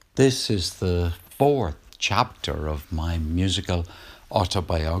This is the fourth chapter of my musical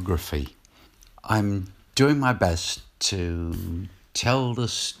autobiography. I'm doing my best to tell the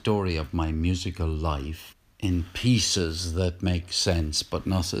story of my musical life in pieces that make sense, but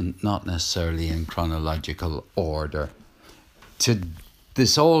not necessarily in chronological order.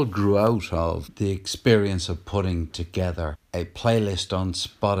 This all grew out of the experience of putting together a playlist on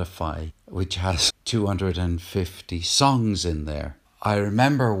Spotify which has 250 songs in there. I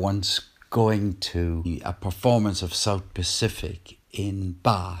remember once going to a performance of South Pacific in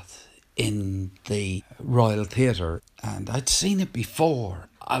Bath in the Royal Theatre, and I'd seen it before.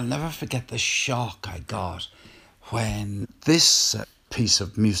 I'll never forget the shock I got when this piece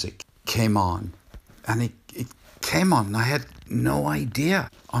of music came on, and it came on and I had no idea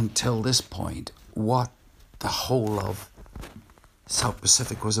until this point what the whole of South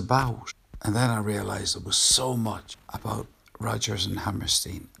Pacific was about. And then I realised there was so much about Rodgers and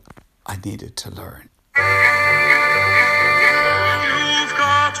Hammerstein I needed to learn. You've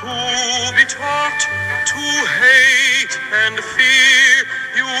got to be taught to hate and fear.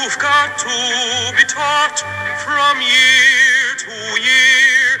 You've got to be taught from year to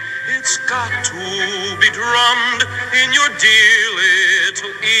year. It's got to be drummed in your dear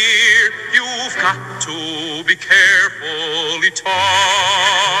little ear. You've got to be carefully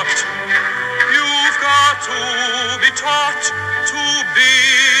taught. You've got to be taught to be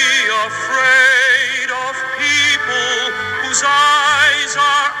afraid of people whose eyes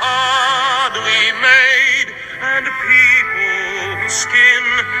are oddly made, and people whose skin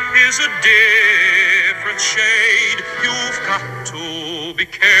is a different shade. You've got to be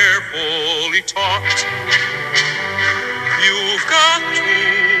carefully taught. You've got to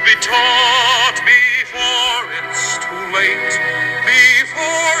be taught before it's too late,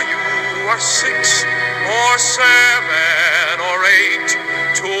 before you are 6 or 7 or 8,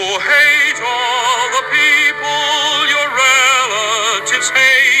 to hate all the people your relatives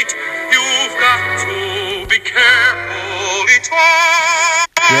hate. You've got to be carefully taught.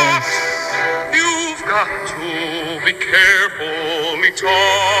 Yes. You've got to be carefully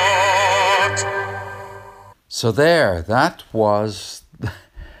taught. So that was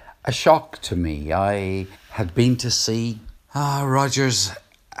a shock to me. I had been to see Rodgers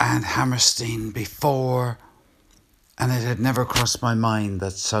and Hammerstein before, and it had never crossed my mind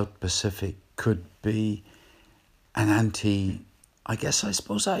that South Pacific could be an an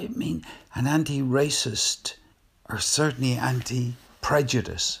anti-racist or certainly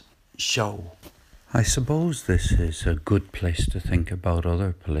anti-prejudice show. I suppose this is a good place to think about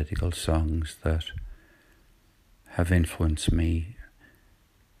other political songs that have influenced me.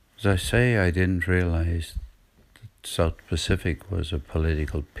 As I say, I didn't realise that South Pacific was a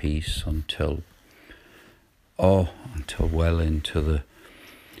political piece until well into the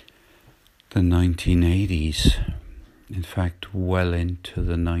 1980s. In fact, well into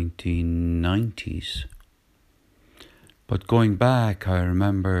the 1990s. But going back, I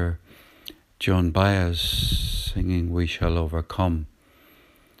remember Joan Baez singing "We Shall Overcome."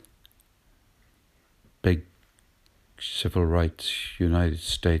 Big civil rights, United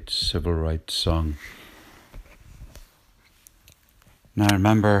States civil rights song. And I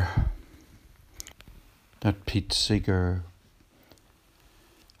remember that Pete Seeger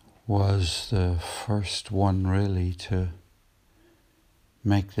was the first one really to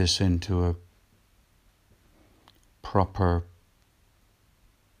make this into a proper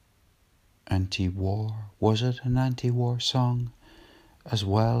anti-war. Was it an anti-war song as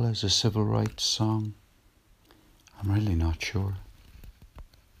well as a civil rights song? I'm really not sure.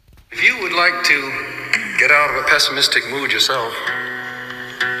 If you would like to get out of a pessimistic mood yourself,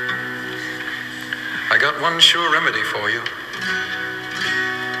 I got one sure remedy for you.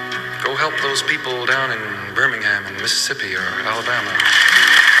 Go help those people down in Birmingham and Mississippi or Alabama.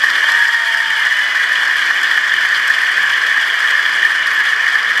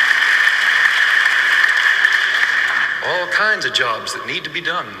 All kinds of jobs that need to be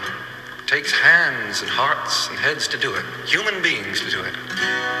done. Takes hands and hearts and heads to do it. Human beings to do it.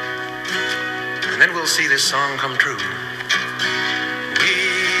 And then we'll see this song come true.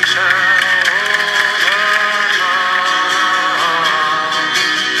 We shall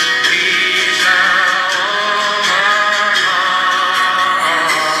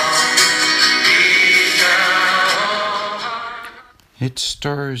It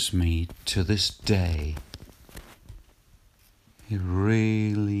stirs me to this day. It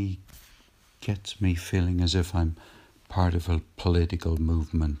really gets me feeling as if I'm part of a political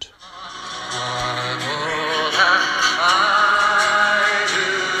movement.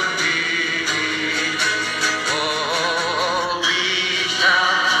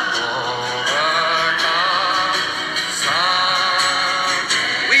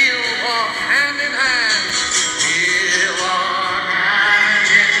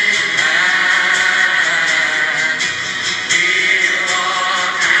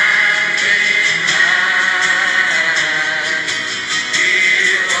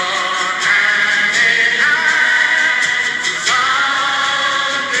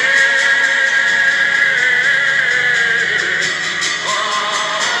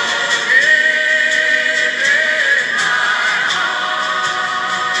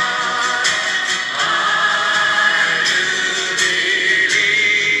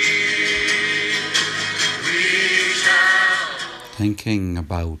 writing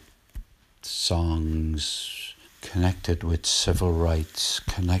about songs connected with civil rights,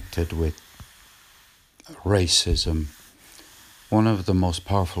 connected with racism. One of the most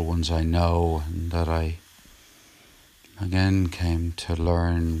powerful ones I know, and that I again came to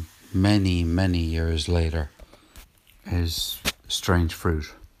learn many, many years later, is Strange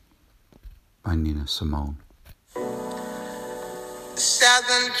Fruit by Nina Simone.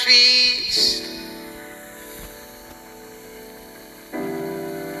 Southern trees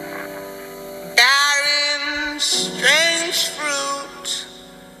bearing strange fruit,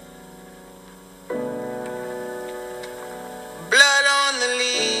 blood on the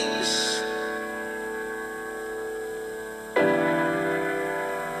leaves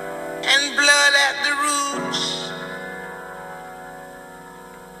and blood at the roots.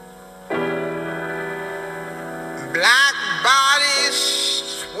 Black bodies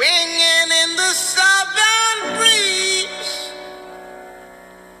swinging in the southern breeze.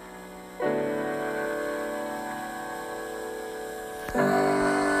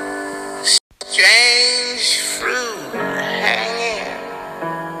 Strange fruit hanging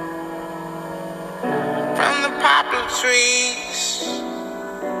from the poplar trees.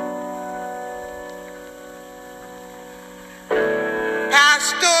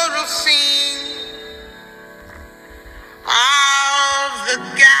 Pastoral scene of the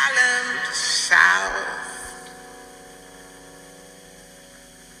gallant South.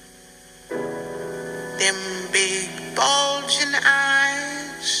 Them big bulging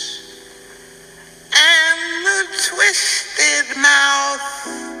eyes and the twisted mouth.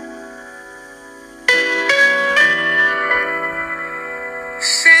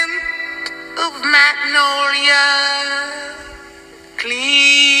 Scent of magnolia,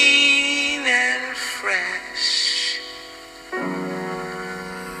 clean and fresh.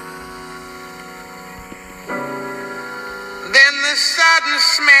 Then the sudden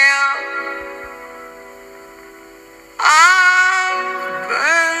smell of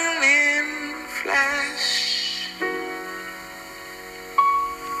burning flesh.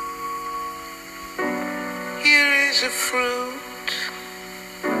 Here is a fruit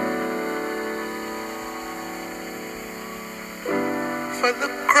for the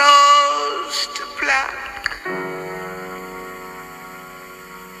crows to pluck.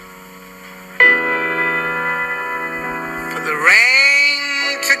 For the rain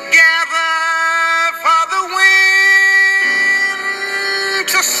to gather, for the wind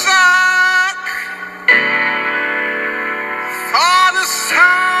to suck, for the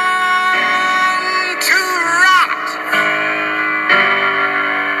sun to rot,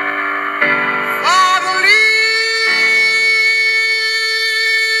 for the leaves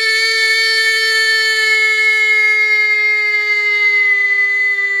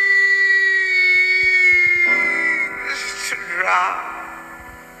to drop.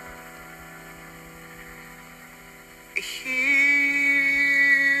 Here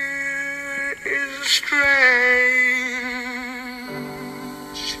is strange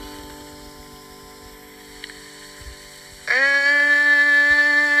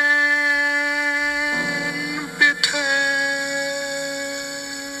and bitter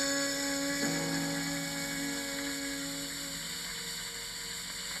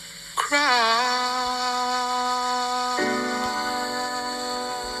crowd.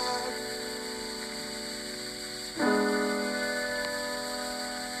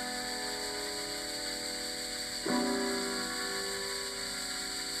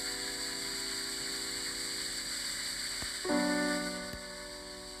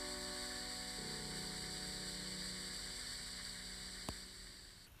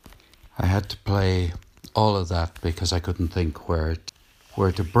 I had to play all of that because I couldn't think where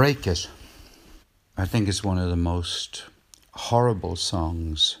to break it. I think it's one of the most horrible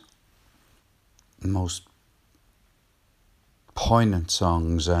songs, most poignant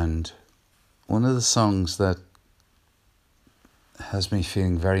songs, and one of the songs that has me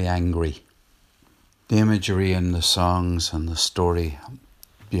feeling very angry. The imagery in the songs and the story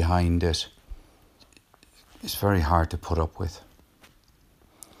behind it is very hard to put up with.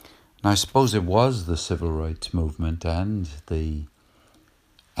 And I suppose it was the civil rights movement and the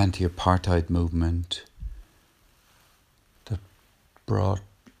anti-apartheid movement that brought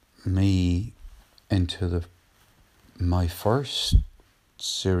me into my first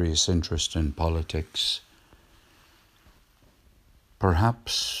serious interest in politics.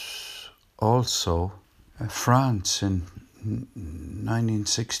 Perhaps also France in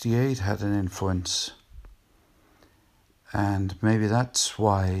 1968 had an influence, and maybe that's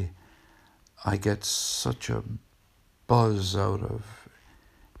why I get such a buzz out of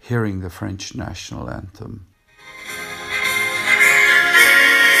hearing the French national anthem.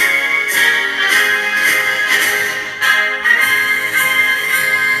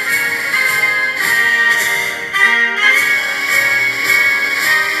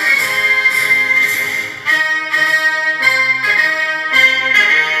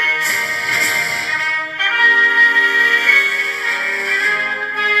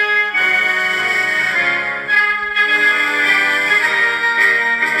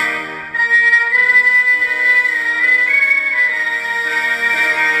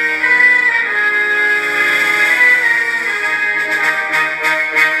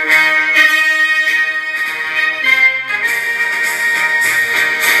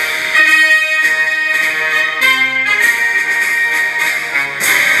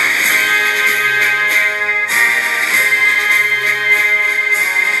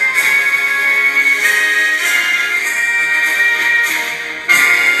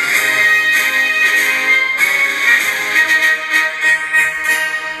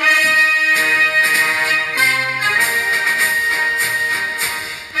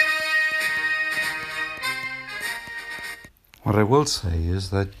 What I will say is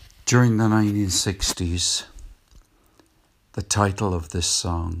that during the 1960s, the title of this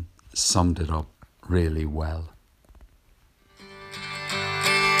song summed it up really well. Come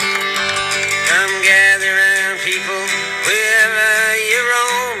gather round, people, wherever you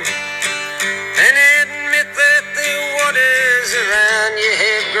roam, and admit that the waters around you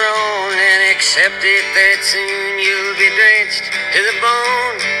have grown, and accept it that soon you'll be drenched to the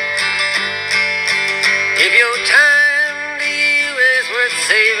bone. If your time to you is worth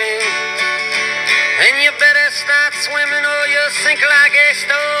saving, then you better start swimming or you'll sink like a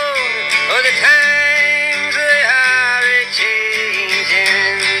stone, for the times they are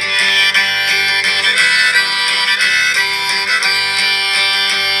a-changing.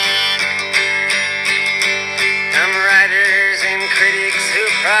 Some writers and critics who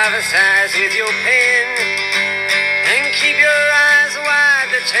prophesize with your pen, and keep your eyes wide,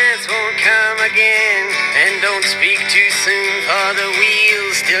 the chance won't come again. And don't speak too soon, for the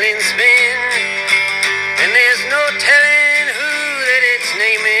wheel's still in spin, and there's no telling who that it's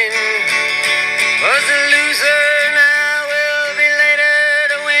naming. Was the loser now will be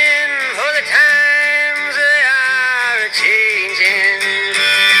later to win, for the times they are a-changing.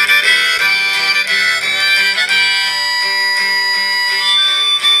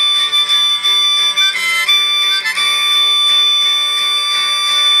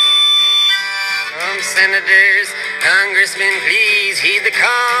 Senators, congressmen, please heed the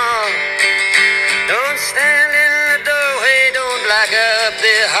call. Don't stand in the doorway, don't block up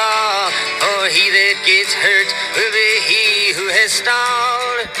the hall, for he that gets hurt will be he who has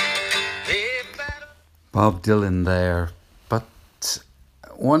stalled. Bob Dylan there, but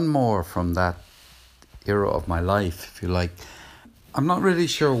one more from that era of my life, if you like. I'm not really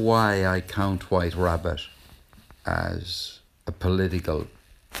sure why I count White Rabbit as a political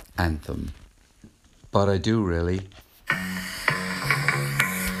anthem, but I do really.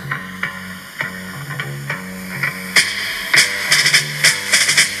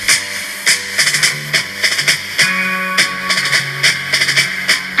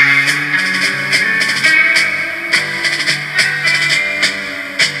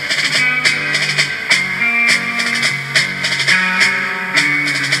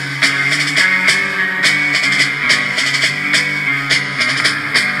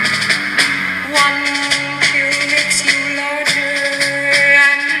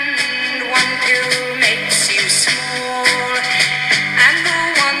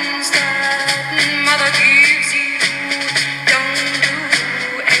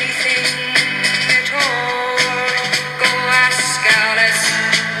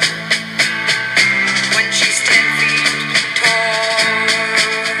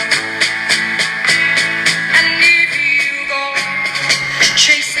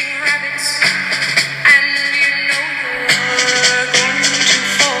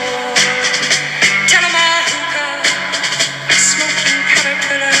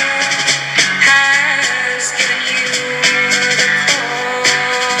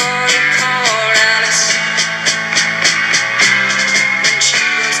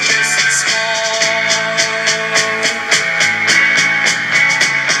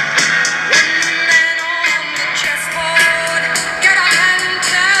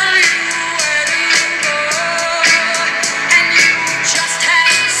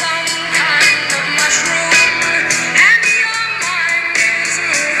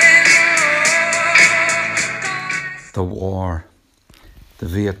 The war, the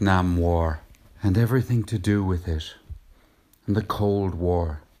Vietnam War, and everything to do with it, and the Cold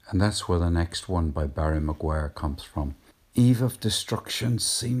War, and that's where the next one by Barry McGuire comes from. Eve of Destruction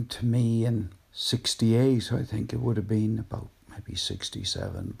seemed to me in 68, I think it would have been, about maybe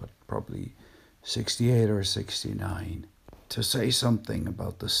 67, but probably 68 or 69, to say something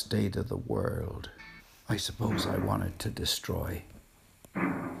about the state of the world I suppose I wanted to destroy.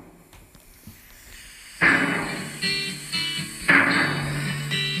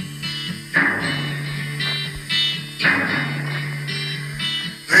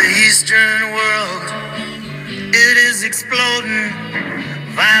 The Eastern world, it is exploding,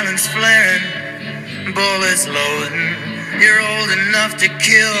 violence flaring, bullets loading. You're old enough to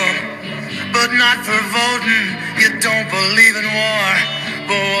kill, but not for voting. You don't believe in war,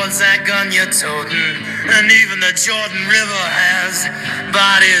 but what's that gun you're toting? And even the Jordan River has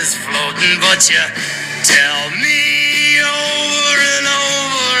bodies floating. But you tell me over and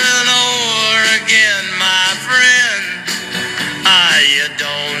over and over again, my friend, you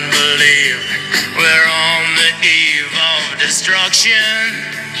don't believe we're on the eve of destruction.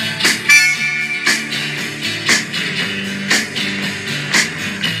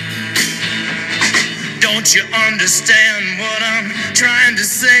 Don't you understand what I'm trying to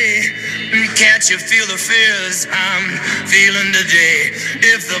say? Can't you feel the fears I'm feeling today?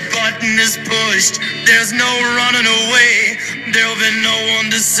 If the button is pushed, there's no running away. There'll be no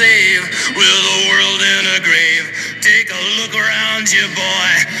one to save with the world in a grave. Take a look around you,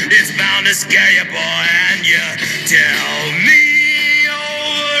 boy. It's bound to scare you, boy. And you tell me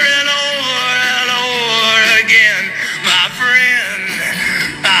over and over and over again, my friend,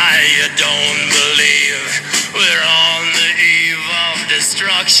 you don't believe we're on the eve of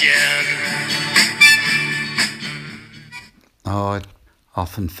destruction. Oh, it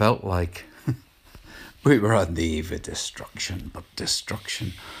often felt like we were on the eve of destruction, but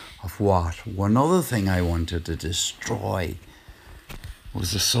destruction of what? One other thing I wanted to destroy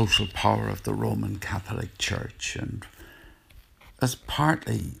was the social power of the Roman Catholic Church, and as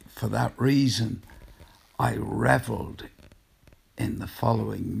partly for that reason, I revelled in the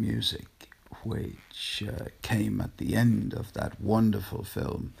following music, which came at the end of that wonderful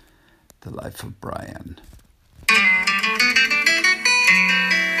film, The Life of Brian.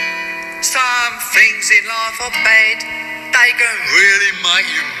 Some things in life are bad, they can really make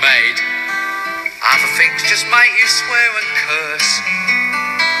you mad. Other things just make you swear and curse.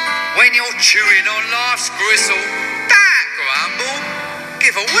 When you're chewing on life's gristle, don't grumble,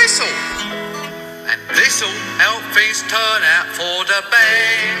 give a whistle. And this'll help things turn out for the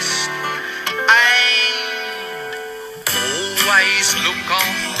best. And always look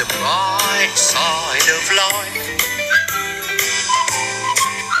on the bright side of life.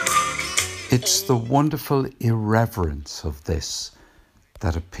 It's the wonderful irreverence of this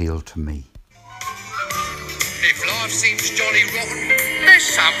that appealed to me. If life seems jolly rotten, there's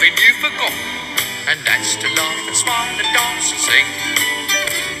something you've forgotten, and that's to laugh and smile and dance and sing.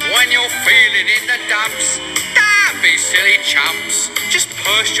 When you're feeling in the dumps, don't be silly chumps. Just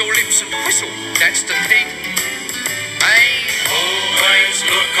purse your lips and whistle, that's the thing. Hey, always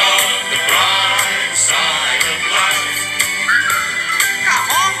look on the bright side of life.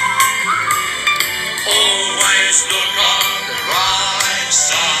 Come on. Always look on the bright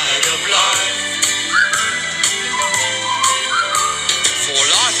side of life. For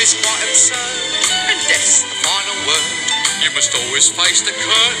life is quite absurd, and death's the final word. You must always face the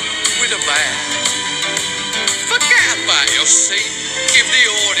curtain with a bow. Forget about your seat, give the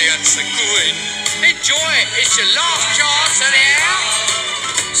audience a grin. Enjoy it, it's your last chance anyhow.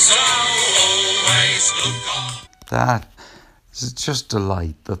 So always look on. That is just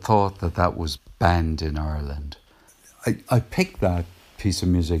delight, the thought that that was banned in Ireland. I picked that piece of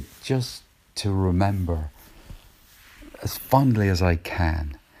music just to remember, as fondly as I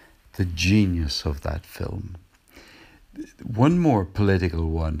can, the genius of that film. One more political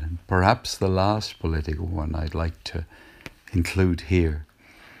one, and perhaps the last political one I'd like to include here,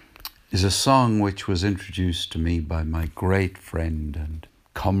 is a song which was introduced to me by my great friend and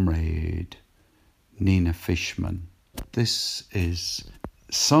comrade, Nina Fishman. This is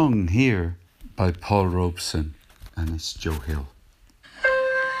sung here by Paul Robeson, and it's Joe Hill.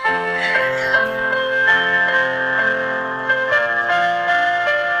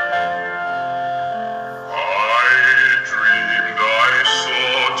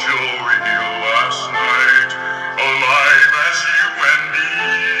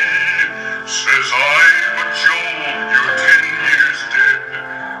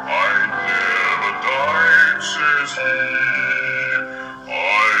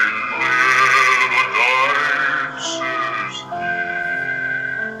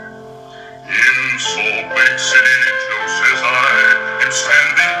 It's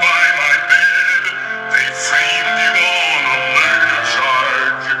there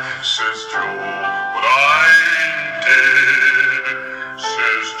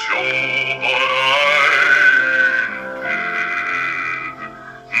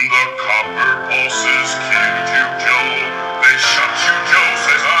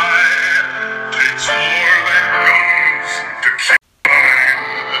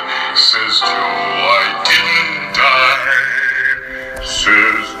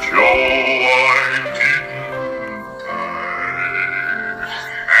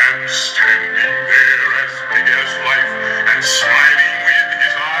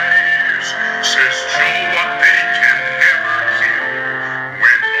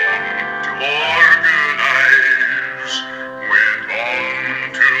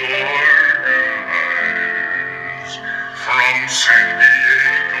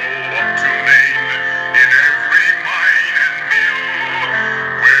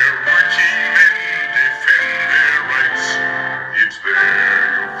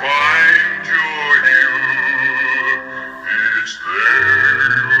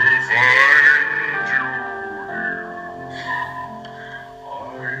you'll find you.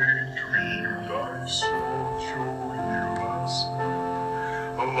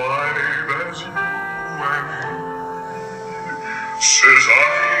 survive as you and me. Says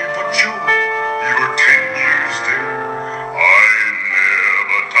I, but you were 10 years dead. I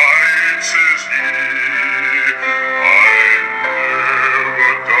never died, says he. I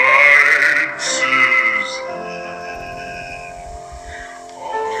never died, says he.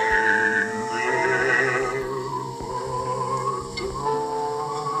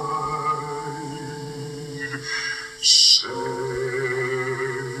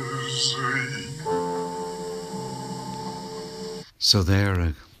 So they're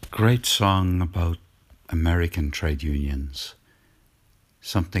a great song about American trade unions.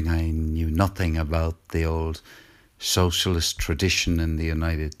 Something I knew nothing about, the old socialist tradition in the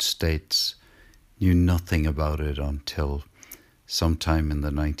United States. Knew nothing about it until sometime in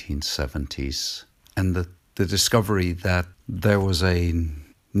the 1970s. And the discovery that there was a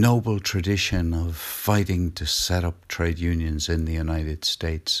noble tradition of fighting to set up trade unions in the United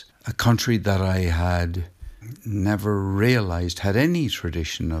States, a country that I had never realized had any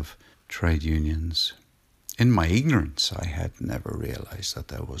tradition of trade unions. In my ignorance, I had never realized that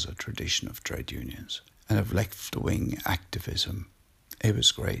there was a tradition of trade unions and of left-wing activism. It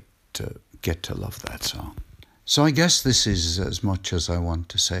was great to get to love that song. So I guess this is as much as I want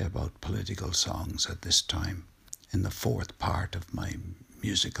to say about political songs at this time, in the fourth part of my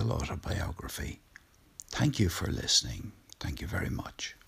musical autobiography. Thank you for listening. Thank you very much.